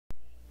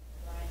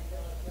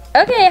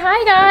Okay,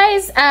 hi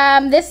guys.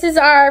 This is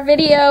our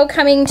video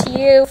coming to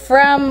you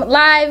from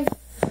live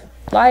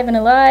and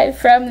alive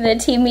from the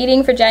team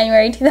meeting for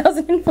January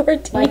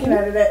 2014. I can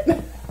edit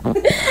it.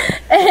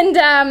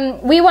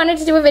 And we wanted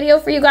to do a video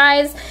for you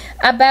guys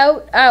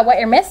about what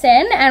you're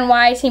missing and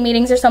why team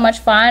meetings are so much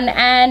fun.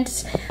 And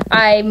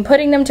I'm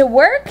putting them to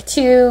work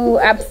to,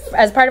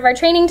 as part of our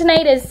training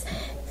tonight, is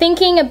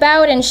thinking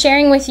about and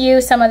sharing with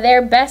you some of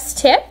their best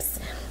tips.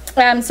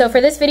 So for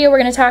this video, we're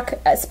going to talk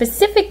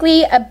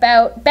specifically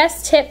about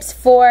best tips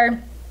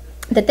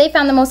that they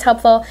found the most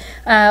helpful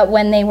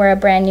when they were a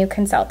brand new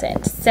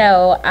consultant.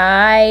 So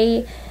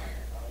I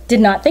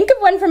did not think of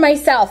one for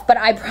myself, but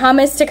I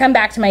promised to come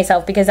back to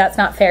myself because that's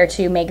not fair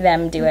to make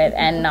them do it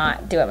and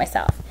not do it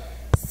myself.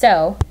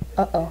 So,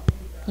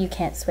 you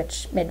can't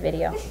switch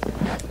mid-video.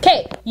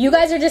 Okay, you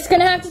guys are just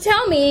going to have to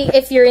tell me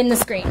if you're in the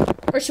screen.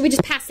 Or should we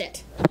just pass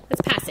it?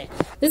 Let's pass it.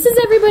 This is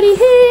everybody.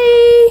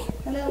 Hey!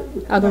 Hello.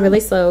 I'll go really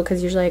slow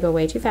because usually I go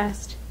way too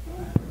fast.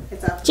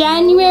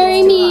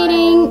 January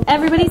meeting.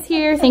 Everybody's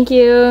here. Thank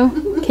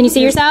you. Can you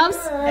see yourselves?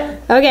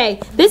 Okay.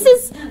 This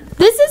is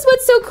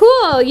what's so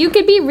cool. You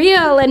could be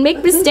real and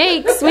make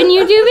mistakes when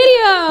you do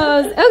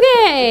videos.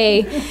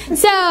 Okay.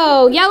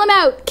 So, yell them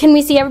out. Can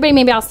we see everybody?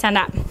 Maybe I'll stand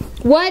up.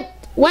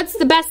 What's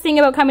the best thing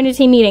about coming to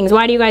team meetings?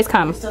 Why do you guys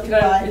come? Good?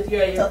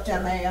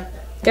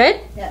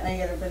 Good? Yeah, now you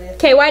get everybody.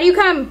 Okay, why do you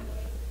come?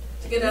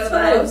 To get out of the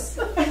house.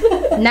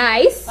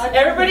 Nice.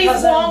 Everybody's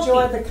swampy.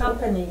 Enjoy the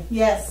company.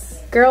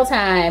 Yes. Girl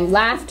time.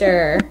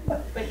 Laughter.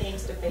 Put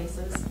names to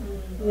faces.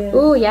 Yeah.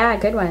 Ooh, yeah,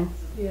 good one.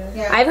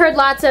 Yeah. I've heard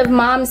lots of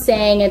moms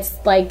saying it's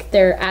like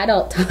their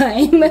adult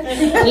time,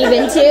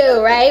 even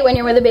too, right? When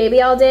you're with a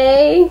baby all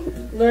day.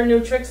 Learn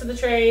new tricks of the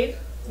trade.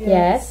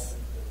 Yes.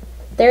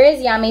 There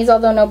is yummies,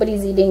 although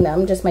nobody's eating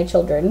them, just my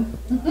children.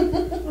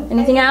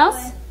 Anything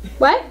else?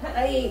 What?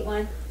 I ate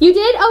one. You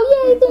did?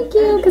 Oh, yay, thank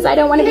you, because I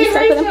don't want to be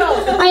stuck with them.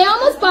 I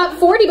almost bought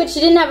 40, but she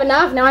didn't have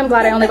enough. Now I'm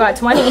glad I only bought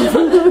 20.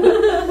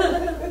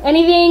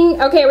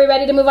 Anything? Okay, are we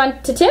ready to move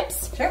on to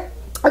tips? Sure.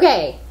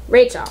 Okay,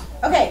 Rachel.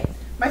 Okay,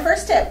 my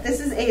first tip. This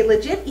is a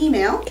legit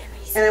email,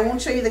 and I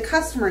won't show you the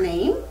customer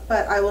name,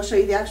 but I will show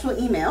you the actual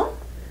email.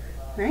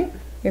 Right?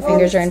 Your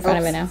fingers are in front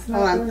of it now.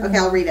 Hold on. Okay,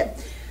 I'll read it.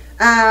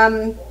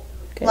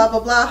 Blah,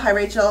 blah, blah. Hi,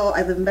 Rachel.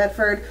 I live in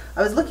Bedford.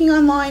 I was looking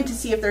online to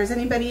see if there's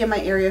anybody in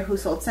my area who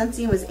sold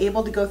Scentsy and was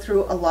able to go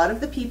through a lot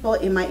of the people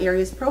in my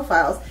area's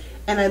profiles,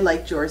 and I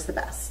liked yours the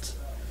best.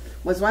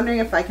 Was wondering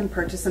if I can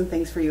purchase some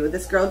things for you.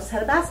 This girl just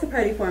had a basket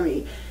party for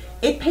me.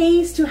 It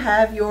pays to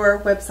have your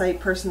website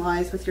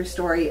personalized with your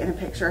story and a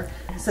picture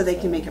so they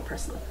can make it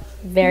personal.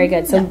 Very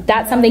good. So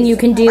that's something you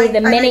can do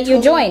the minute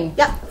you join.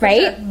 Yeah.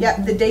 Right? Sure.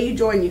 Yeah. The day you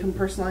join, you can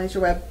personalize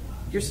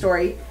your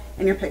story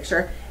and your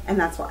picture, and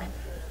that's why.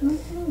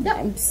 Yep.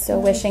 I'm so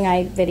wishing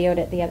I videoed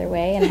it the other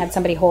way and had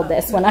somebody hold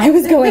this when I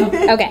was going.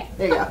 Okay.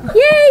 There you go.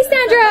 Yay,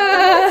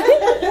 Sandra!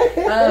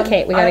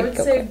 Okay, we gotta I would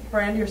say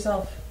brand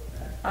yourself.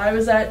 I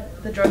was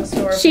at the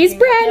drugstore. She's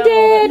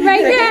branded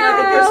right picking now.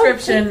 up a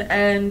prescription,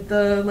 and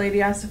the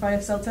lady asked if I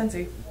sold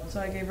Scentsy, so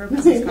I gave her a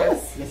business card.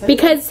 Yes,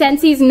 Because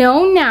Scentsy's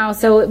known now,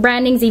 so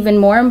branding's even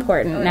more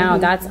important now.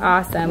 That's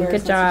awesome.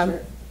 Good job.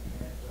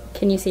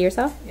 Can you see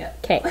yourself? Yeah.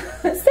 Okay.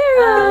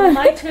 Sarah!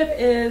 My tip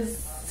is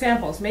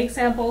samples. Make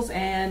samples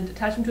and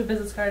attach them to a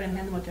business card and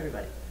hand them out to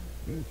everybody.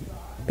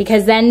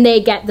 Because then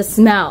they get the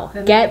smell.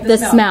 Then they Get the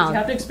smell. You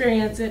have to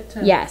experience it.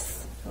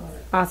 Yes.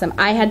 Awesome.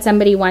 I had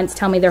somebody once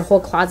tell me their whole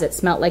closet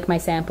smelled like my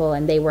sample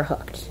and they were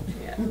hooked.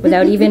 Yeah.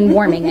 Without even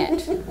warming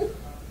it.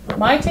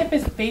 My tip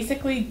is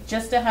basically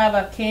just to have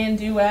a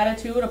can-do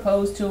attitude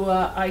opposed to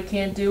a I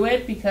can't do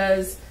it,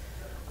 because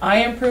I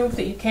am proof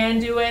that you can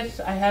do it.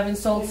 I haven't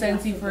sold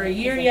Scentsy for a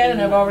year yet,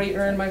 and I've already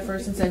earned my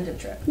first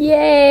incentive trip.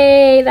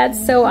 Yay!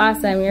 That's so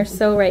awesome. You're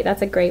so right.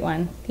 That's a great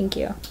one. Thank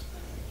you.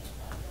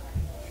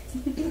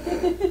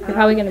 You're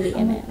probably going to be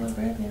in it.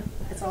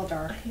 It's all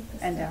dark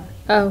and down.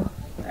 Oh.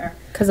 There.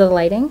 Because of the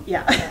lighting?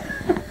 Yeah.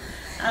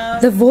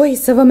 The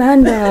voice of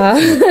Amanda.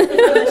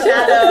 The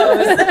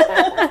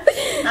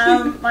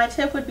shadows. My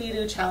tip would be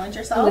to challenge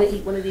yourself. I'm going to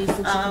eat one of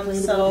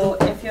these. So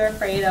if you're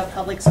afraid of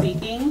public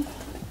speaking,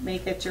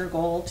 make it your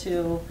goal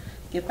to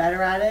get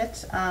better at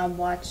it.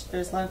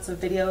 There's lots of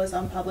videos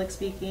on public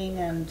speaking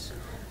and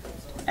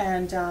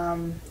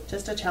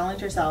just to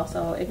challenge yourself.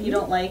 So if you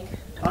don't like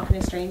talking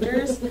to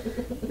strangers,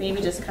 maybe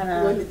just kind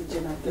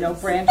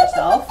of brand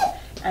yourself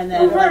and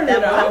then let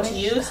them come to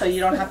you, so you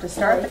don't have to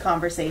start the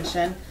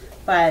conversation,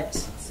 but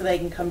so they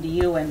can come to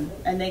you and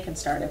they can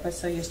start it, but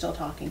so you're still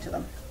talking to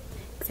them.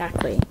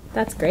 Exactly.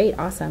 That's great.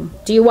 Awesome.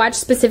 Do you watch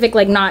specific,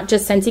 like not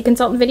just Scentsy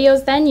consultant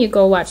videos then? You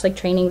go watch like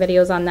training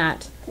videos on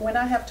that? When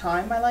I have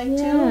time, I like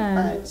to,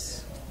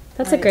 but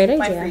that's a great idea.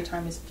 My free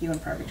time is few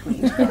and far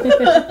between.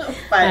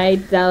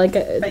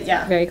 But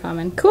yeah. Very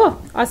common.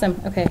 Cool. Awesome.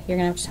 Okay, you're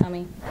going to have to tell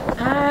me.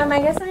 I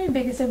guess my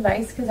biggest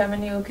advice, because I'm a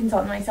new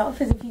consultant myself,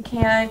 is if you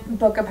can't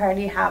book a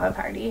party, have a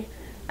party.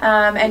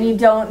 And you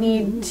don't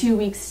need 2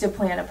 weeks to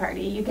plan a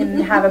party. You can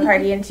have a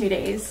party in 2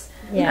 days.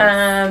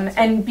 Yes.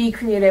 And be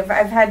creative.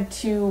 I've had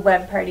 2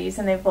 web parties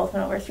and they've both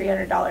been over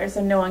 $300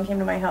 and no one came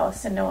to my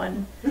house and no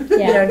one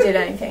did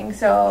anything.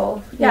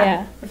 So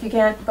if you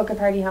can't book a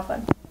party, have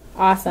fun.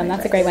 Awesome.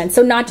 That's a great one.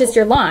 So not just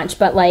your launch,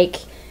 but like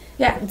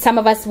some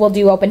of us will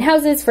do open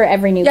houses for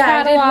every new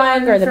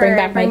catalog or the Bring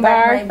Back My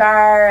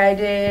Bar. I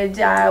did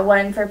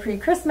one for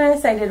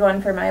pre-Christmas. I did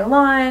one for my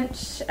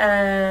launch.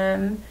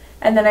 And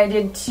then I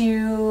did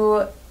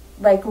 2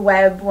 like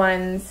web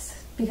ones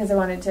because I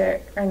wanted to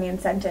earn the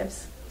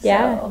incentives.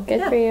 Yeah, so,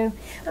 good for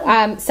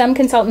you. Some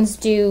consultants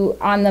do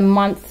on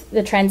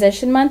the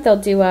transition month, they'll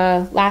do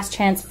a last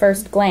chance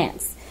first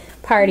glance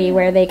party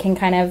where they can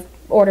kind of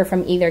order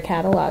from either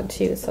catalog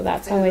too. So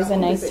that's always a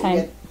nice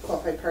time.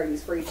 Qualified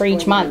parties for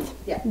each month.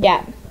 Yeah. So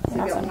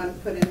you Awesome. get one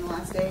put in the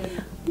last day.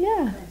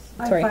 Yeah.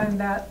 I find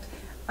that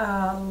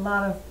a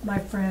lot of my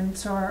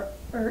friends or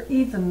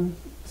even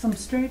some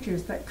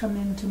strangers that come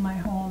into my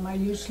home, I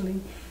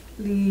usually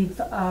leave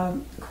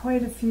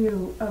quite a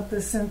few of the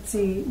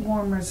Scentsy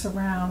warmers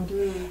around,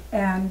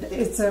 and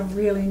it's a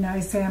really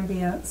nice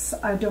ambience.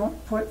 I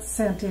don't put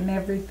scent in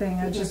everything,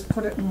 I just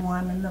put it in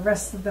one, and the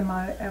rest of them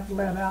I have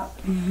let out.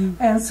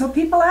 And so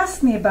people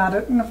ask me about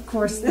it, and of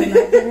course then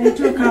I get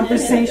into a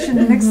conversation,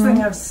 and next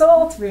thing I've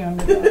sold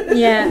 300.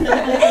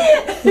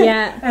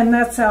 Yeah. And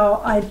that's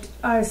how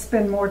I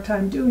spend more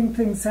time doing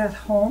things at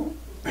home.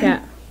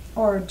 Yeah.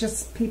 Or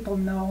just people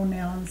know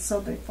now, and so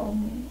they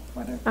phone me,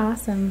 whatever.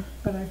 Awesome.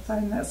 But I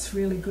find that's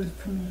really good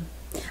for me.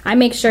 I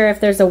make sure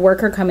if there's a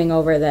worker coming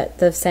over that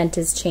the scent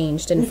is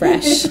changed and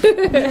fresh.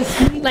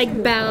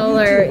 Like Belle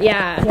or,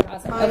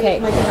 Awesome. Okay.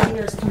 My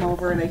designers come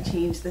over and I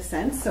change the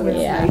scent, so it's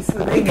nice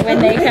when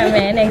they come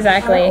in,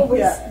 exactly. I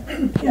always,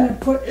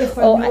 if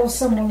I know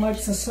someone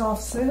likes a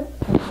soft scent,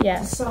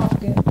 to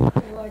soft it.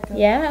 I like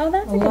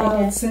that's a good loud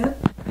idea. scent.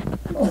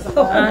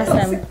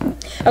 Awesome.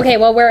 Okay,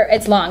 well,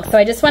 it's long, so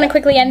I just want to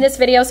quickly end this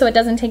video so it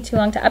doesn't take too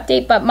long to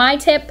update. But my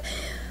tip,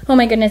 oh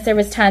my goodness, there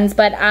was tons,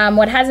 but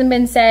what hasn't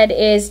been said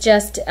is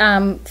just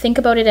think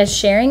about it as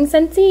sharing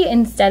Scentsy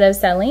instead of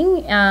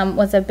selling.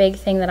 Was a big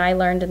thing that I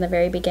learned in the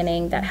very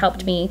beginning that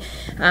helped me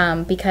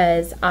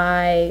because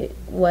I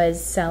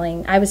was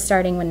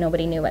starting when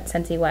nobody knew what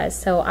Scentsy was.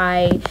 So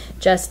I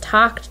just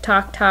talked,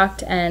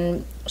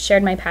 and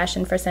shared my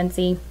passion for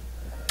Scentsy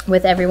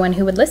with everyone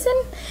who would listen,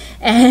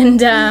 and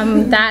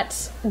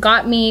that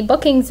got me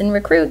bookings and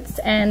recruits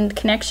and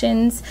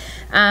connections,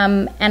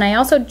 and I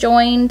also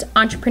joined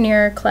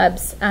entrepreneur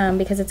clubs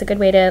because it's a good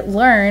way to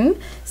learn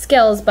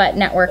skills but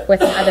network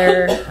with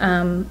other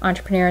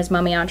entrepreneurs,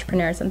 mommy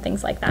entrepreneurs, and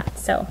things like that.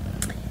 So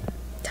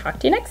talk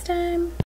to you next time.